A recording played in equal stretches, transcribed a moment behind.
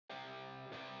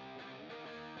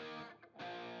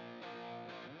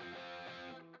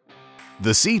The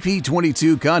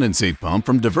CP22 condensate pump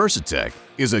from DiversiTech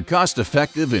is a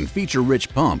cost-effective and feature-rich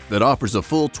pump that offers a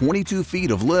full 22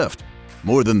 feet of lift,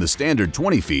 more than the standard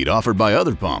 20 feet offered by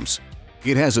other pumps.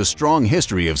 It has a strong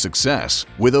history of success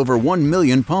with over 1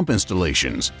 million pump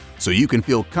installations, so you can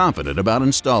feel confident about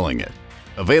installing it.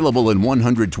 Available in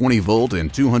 120 volt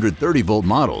and 230 volt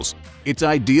models, it's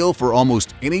ideal for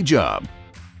almost any job.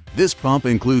 This pump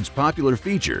includes popular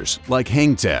features like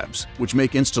hang tabs, which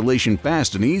make installation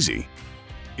fast and easy.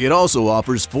 It also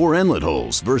offers 4 inlet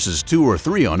holes versus 2 or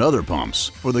 3 on other pumps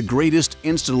for the greatest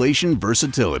installation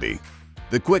versatility.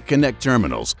 The Quick Connect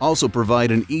terminals also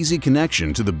provide an easy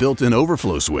connection to the built-in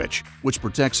overflow switch, which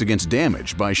protects against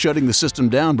damage by shutting the system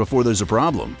down before there's a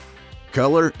problem.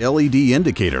 Color LED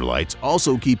indicator lights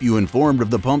also keep you informed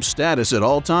of the pump's status at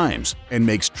all times and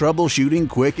makes troubleshooting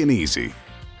quick and easy.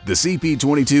 The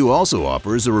CP22 also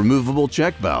offers a removable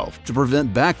check valve to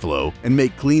prevent backflow and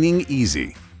make cleaning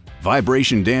easy.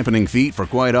 Vibration dampening feet for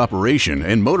quiet operation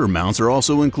and motor mounts are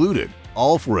also included,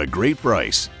 all for a great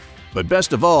price. But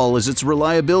best of all is its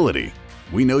reliability.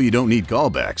 We know you don't need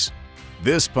callbacks.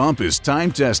 This pump is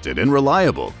time-tested and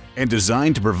reliable and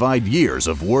designed to provide years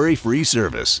of worry-free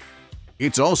service.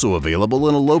 It's also available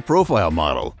in a low-profile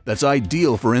model that's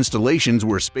ideal for installations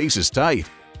where space is tight.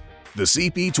 The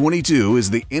CP22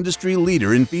 is the industry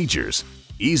leader in features,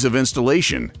 ease of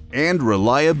installation, and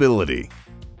reliability.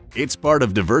 It's part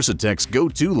of DiversiTech's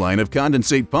go-to line of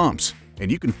condensate pumps,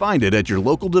 and you can find it at your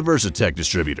local DiversiTech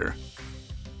distributor.